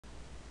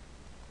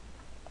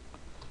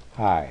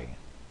Hi,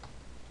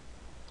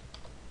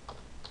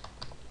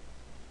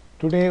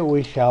 today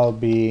we shall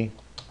be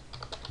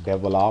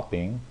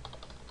developing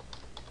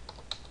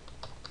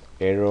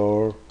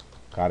error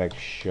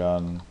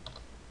correction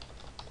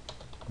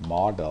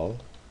model,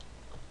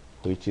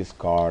 which is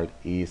called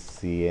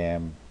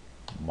ECM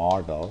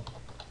model.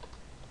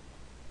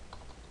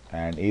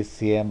 And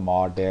ECM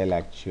model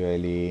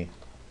actually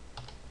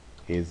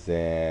is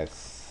a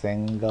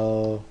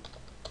single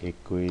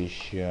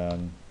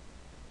equation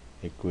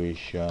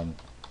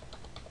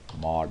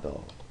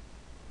model.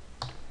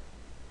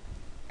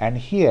 And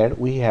here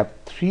we have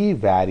three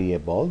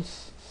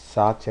variables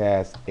such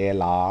as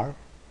LR.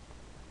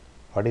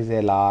 What is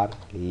LR?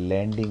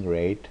 Lending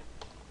rate.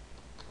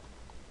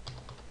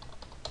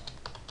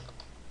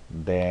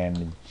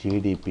 Then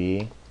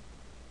GDP.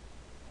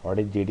 What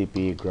is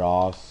GDP?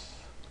 Gross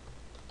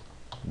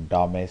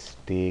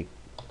domestic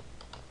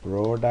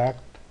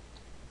product.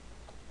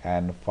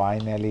 And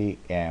finally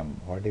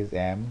M. What is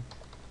M?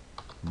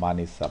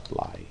 Money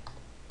supply.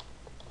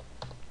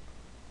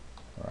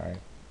 Right.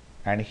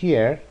 And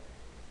here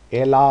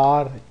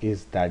LR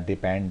is the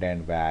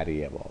dependent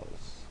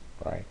variables,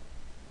 right?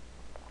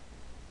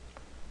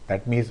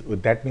 That means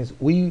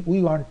we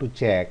want to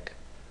check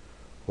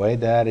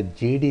whether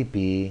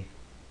GDP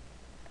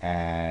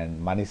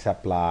and money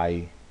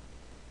supply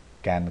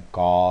can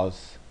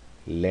cause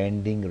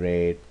lending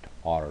rate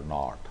or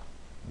not.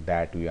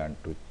 That we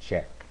want to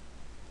check.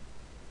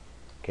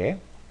 Okay.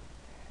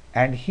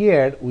 And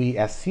here we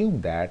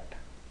assume that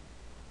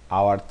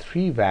our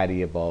three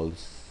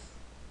variables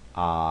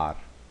are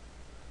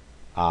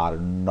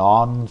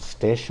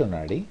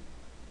non-stationary,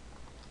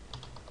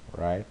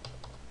 right?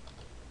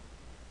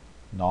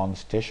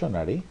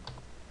 Non-stationary.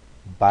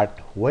 But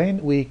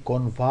when we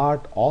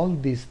convert all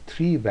these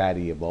three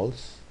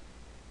variables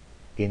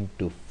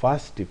into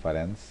first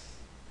difference,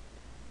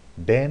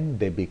 then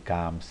they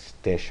become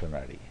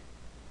stationary,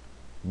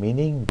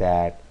 meaning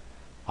that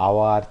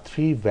our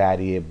three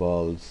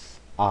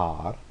variables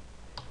are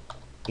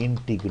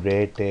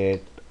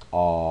integrated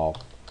of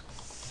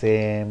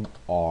same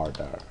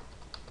order.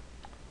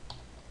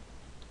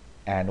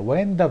 And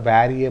when the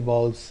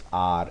variables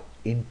are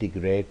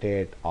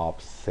integrated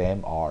of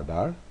same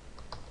order,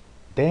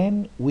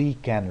 then we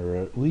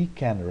can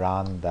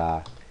run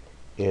the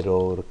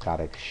error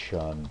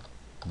correction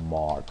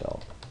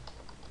model.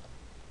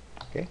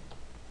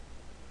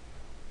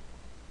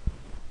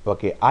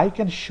 Okay, I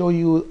can show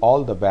you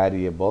all the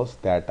variables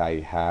that I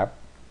have.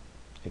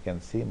 You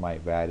can see my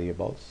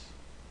variables.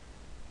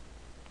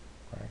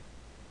 Right.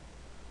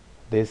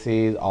 This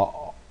is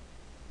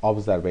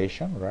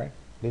observation, right?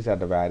 These are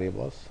the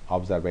variables.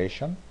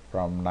 Observation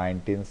from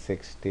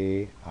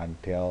 1960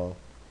 until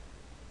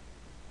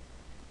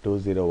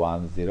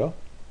 2010.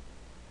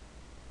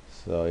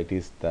 So it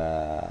is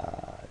the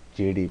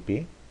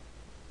GDP,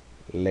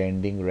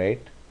 lending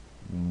rate,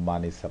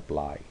 money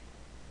supply.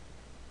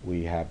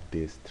 We have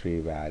these three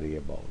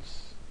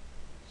variables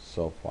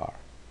so far,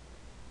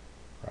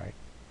 right?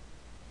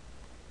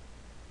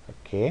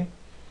 Okay.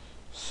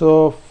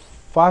 So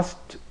first,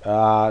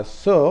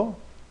 so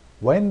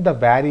when the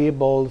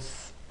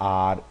variables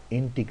are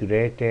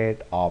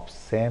integrated of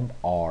same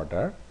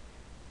order,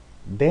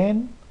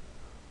 then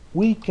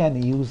we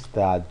can use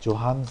the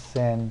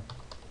Johansen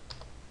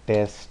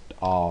test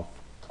of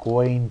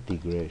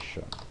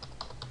co-integration,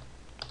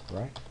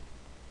 right?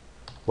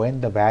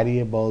 When the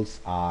variables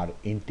are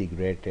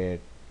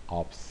integrated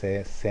of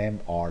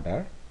same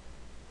order,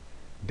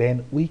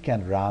 then we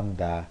can run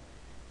the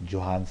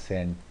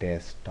Johansen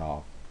test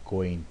of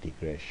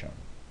co-integration,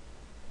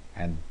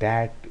 and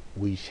that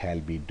we shall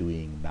be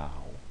doing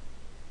now.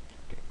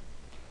 Okay.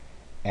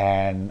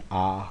 And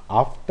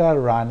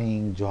after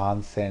running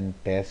Johansen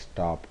test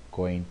of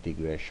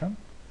co-integration,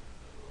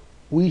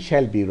 we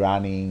shall be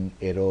running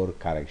error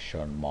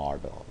correction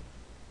model,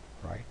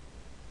 right?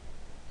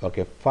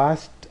 Okay,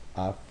 first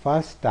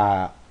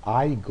I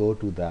go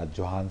to the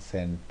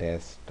Johansen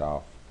test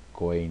of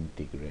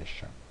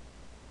co-integration.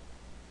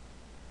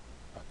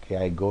 Okay,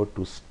 I go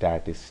to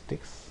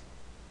statistics,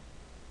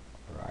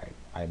 right?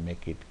 I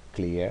make it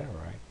clear,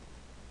 right?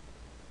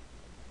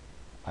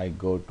 I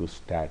go to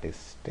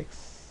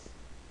statistics,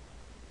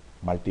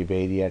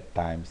 multivariate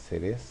time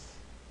series.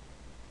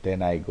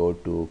 Then I go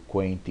to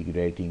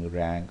co-integrating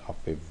rank of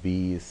a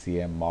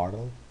VECM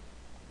model.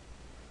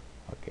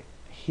 Okay,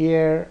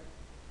 here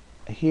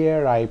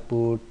I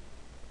put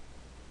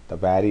the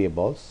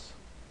variables.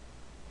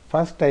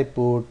 First I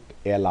put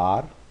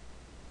LR,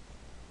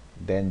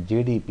 then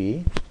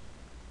GDP,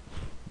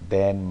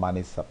 then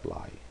money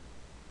supply.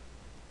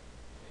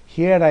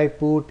 Here I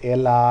put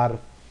LR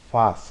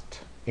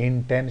first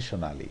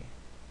intentionally,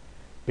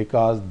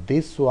 because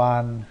this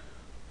one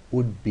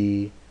would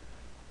be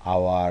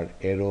our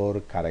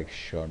error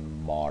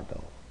correction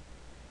model,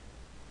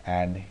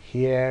 and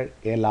here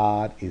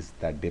LR is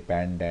the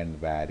dependent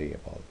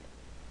variable.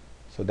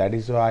 So that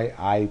is why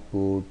I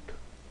put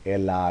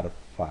LR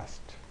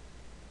first.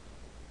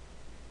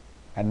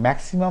 And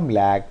maximum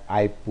lag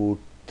I put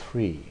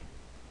 3,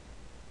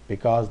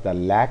 because the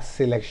lag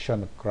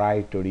selection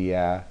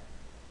criteria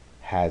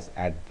has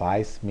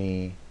advised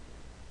me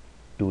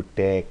to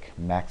take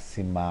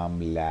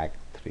maximum lag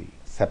 3.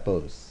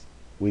 Suppose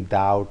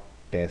without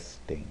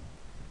testing,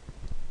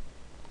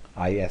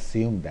 I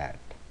assume that.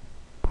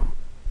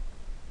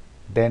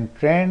 Then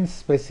trend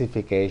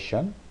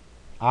specification,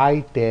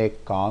 I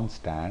take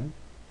constant.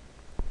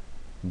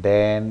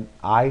 Then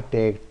I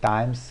take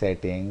time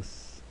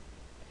settings.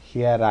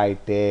 Here I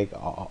take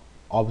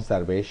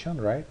observation,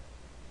 right?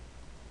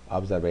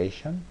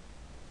 Observation.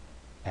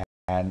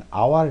 And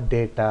our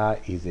data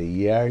is a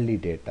yearly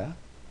data.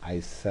 I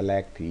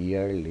select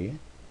yearly.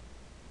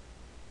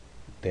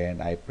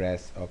 Then I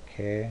press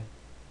OK.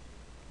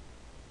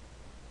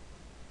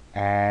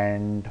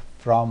 And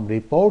from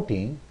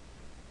reporting,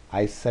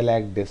 I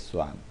select this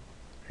one,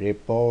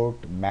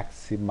 report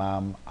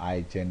maximum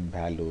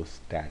eigenvalue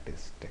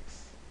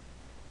statistics,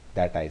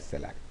 that I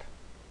select.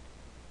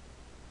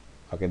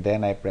 Okay,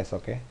 then I press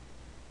OK.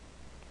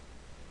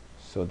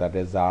 So the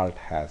result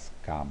has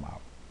come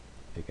up.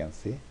 You can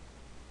see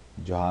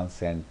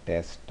Johansen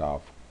test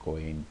of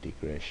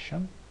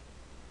co-integration,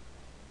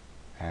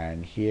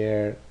 and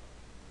here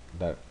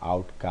the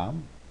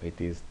outcome, it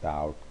is the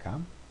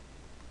outcome.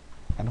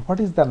 And what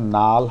is the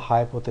null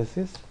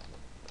hypothesis?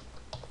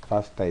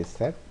 First I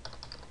said,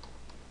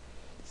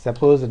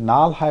 suppose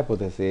null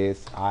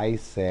hypothesis, I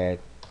said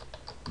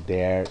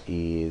there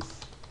is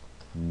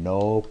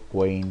no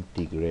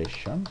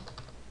co-integration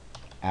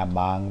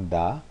among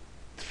the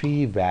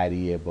 3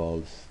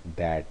 variables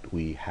that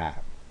we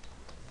have.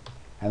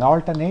 An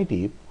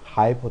alternative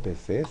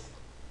hypothesis,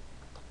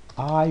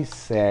 I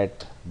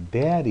said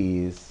there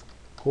is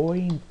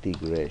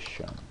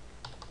co-integration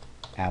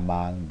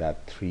among the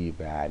 3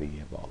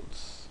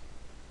 variables.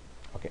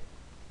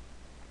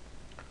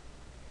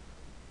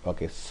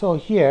 Okay, so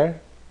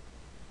here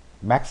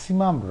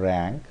maximum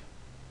rank,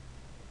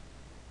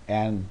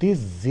 and this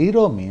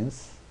 0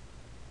 means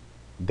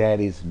there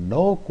is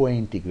no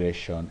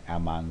co-integration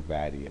among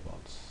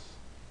variables,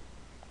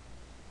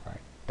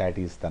 right? That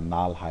is the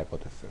null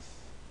hypothesis.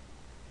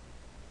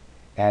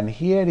 And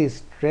here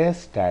is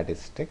trace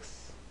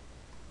statistics,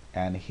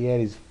 and here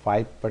is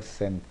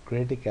 5%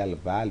 critical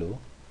value.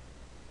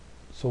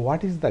 So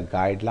what is the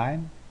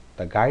guideline?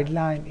 The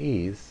guideline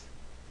is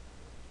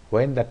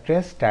when the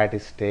trace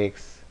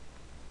statistics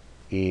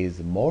is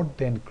more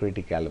than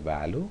critical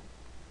value,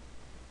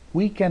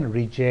 we can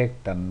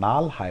reject the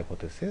null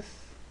hypothesis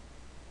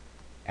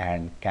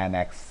and can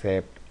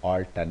accept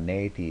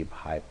alternative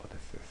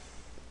hypothesis.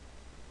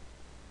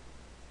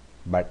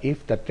 But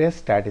if the trace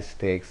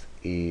statistics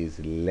is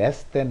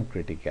less than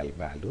critical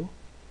value,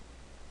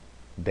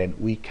 then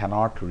we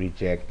cannot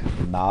reject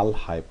null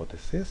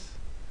hypothesis.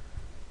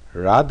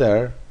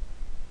 Rather,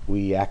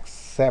 we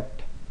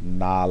accept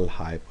null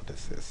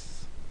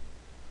hypothesis.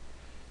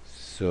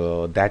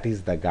 So that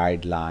is the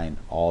guideline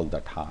all the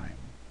time.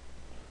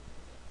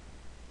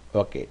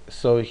 Okay,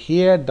 so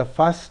here the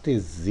first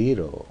is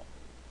 0.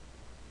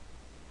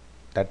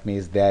 That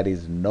means there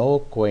is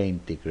no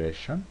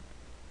co-integration.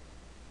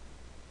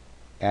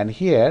 And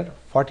here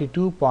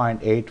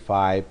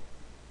 42.85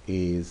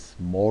 is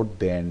more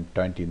than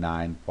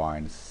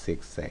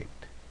 29.68,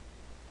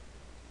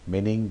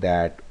 meaning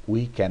that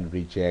we can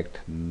reject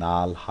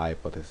null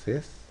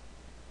hypothesis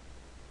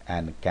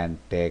and can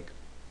take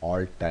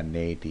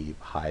alternative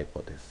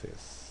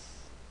hypothesis,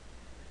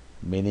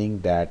 meaning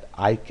that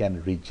I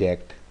can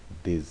reject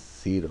this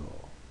 0.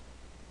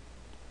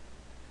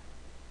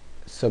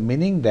 So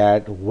meaning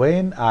that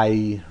when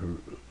I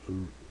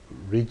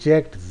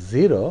reject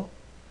 0,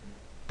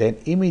 then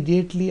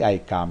immediately I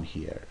come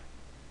here.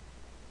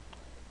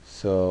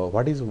 So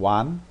what is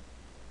 1?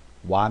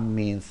 1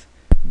 means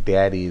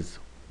there is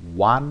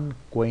one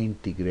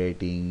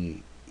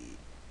co-integrating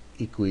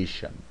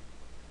equation,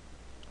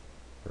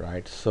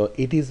 right? So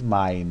it is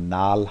my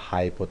null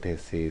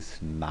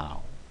hypothesis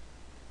now.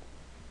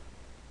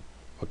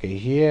 Okay,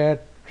 here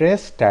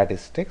trace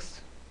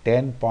statistics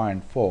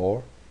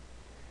 10.4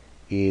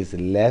 is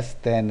less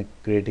than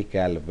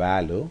critical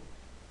value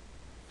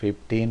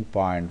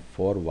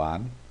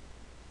 15.41,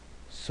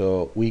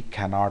 so we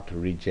cannot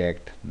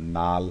reject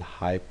null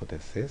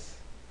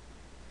hypothesis.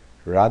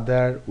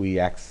 Rather, we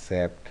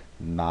accept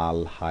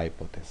null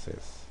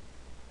hypothesis,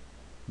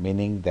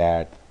 meaning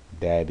that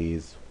there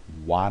is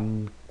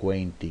one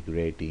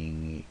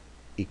co-integrating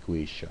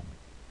equation,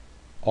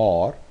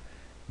 or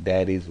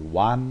there is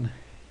one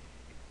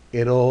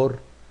error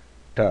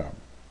term.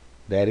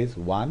 There is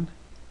one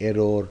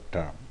error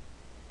term,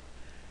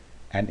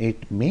 and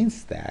it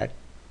means that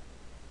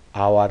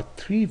our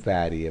 3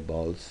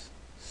 variables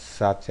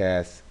such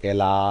as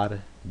LR,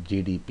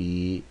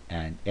 GDP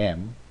and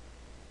M,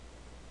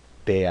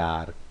 they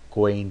are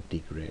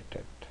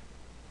co-integrated,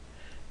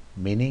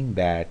 meaning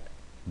that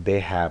they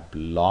have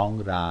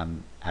long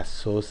run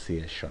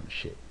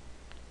associationship,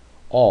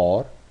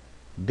 or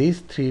these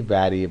 3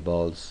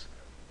 variables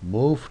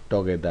move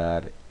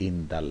together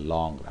in the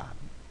long run.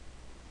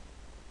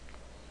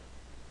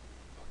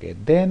 Okay,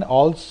 then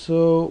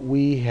also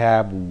we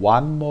have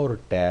one more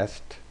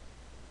test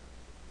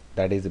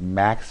that is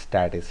max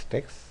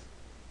statistics.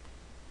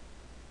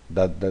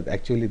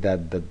 Actually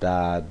the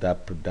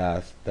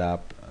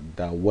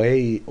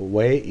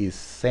way is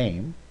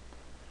same.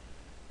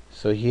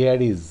 So here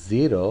is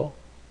 0,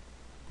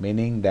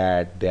 meaning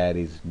that there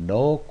is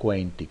no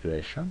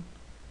co-integration,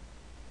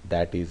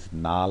 that is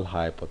null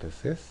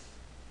hypothesis.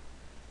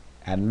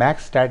 And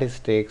max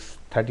statistics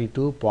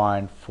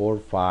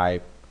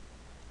 32.45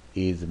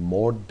 is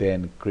more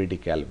than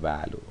critical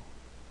value,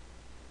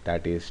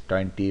 that is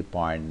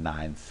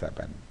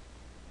 20.97.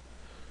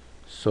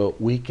 So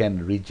we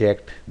can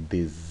reject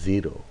this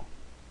 0,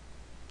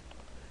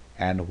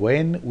 and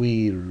when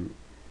we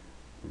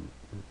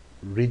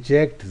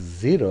reject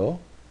 0,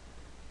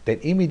 then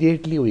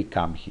immediately we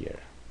come here.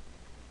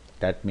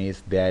 That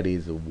means there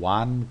is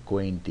one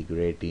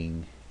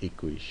co-integrating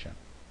equation,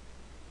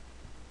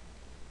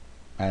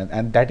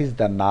 and that is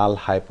the null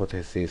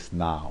hypothesis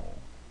now.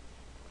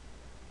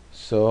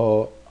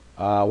 So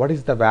what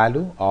is the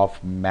value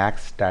of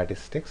max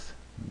statistics?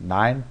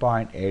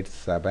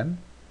 9.87,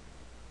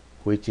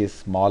 which is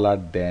smaller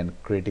than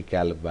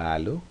critical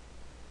value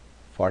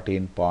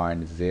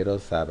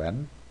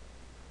 14.07.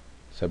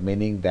 So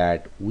meaning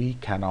that we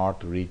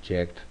cannot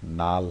reject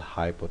null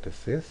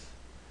hypothesis,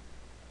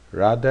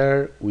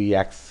 rather we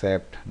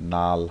accept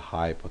null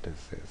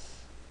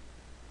hypothesis,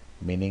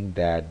 meaning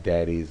that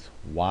there is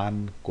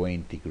one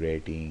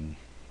co-integrating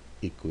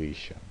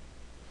equation.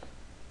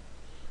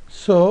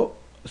 So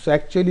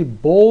actually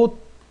both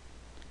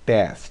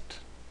tests,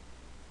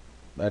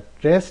 the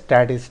test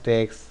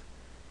statistics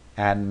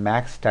and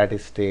max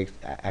statistics,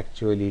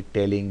 actually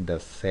telling the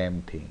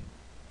same thing,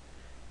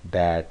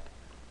 that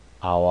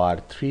our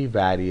three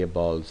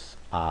variables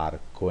are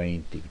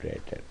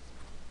co-integrated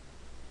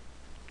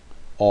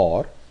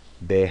or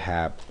they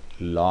have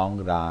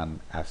long run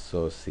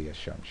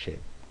associationship.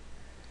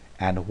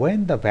 And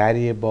when the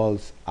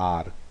variables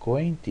are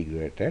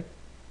co-integrated,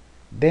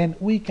 then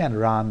we can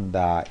run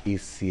the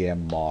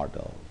VECM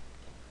model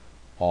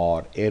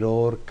or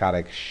error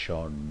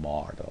correction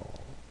model,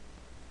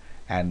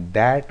 and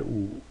that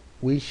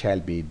we shall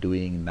be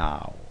doing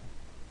now.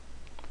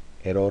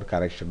 Error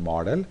correction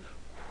model,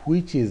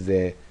 which is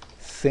a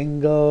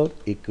single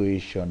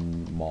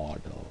equation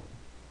model,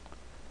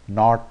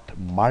 not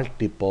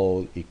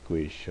multiple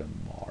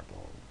equation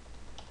model.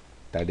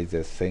 That is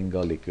a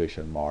single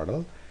equation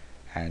model,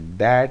 and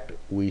that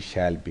we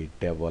shall be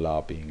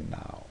developing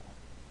now.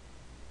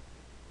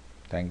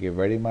 Thank you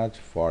very much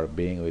for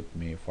being with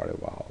me for a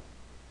while.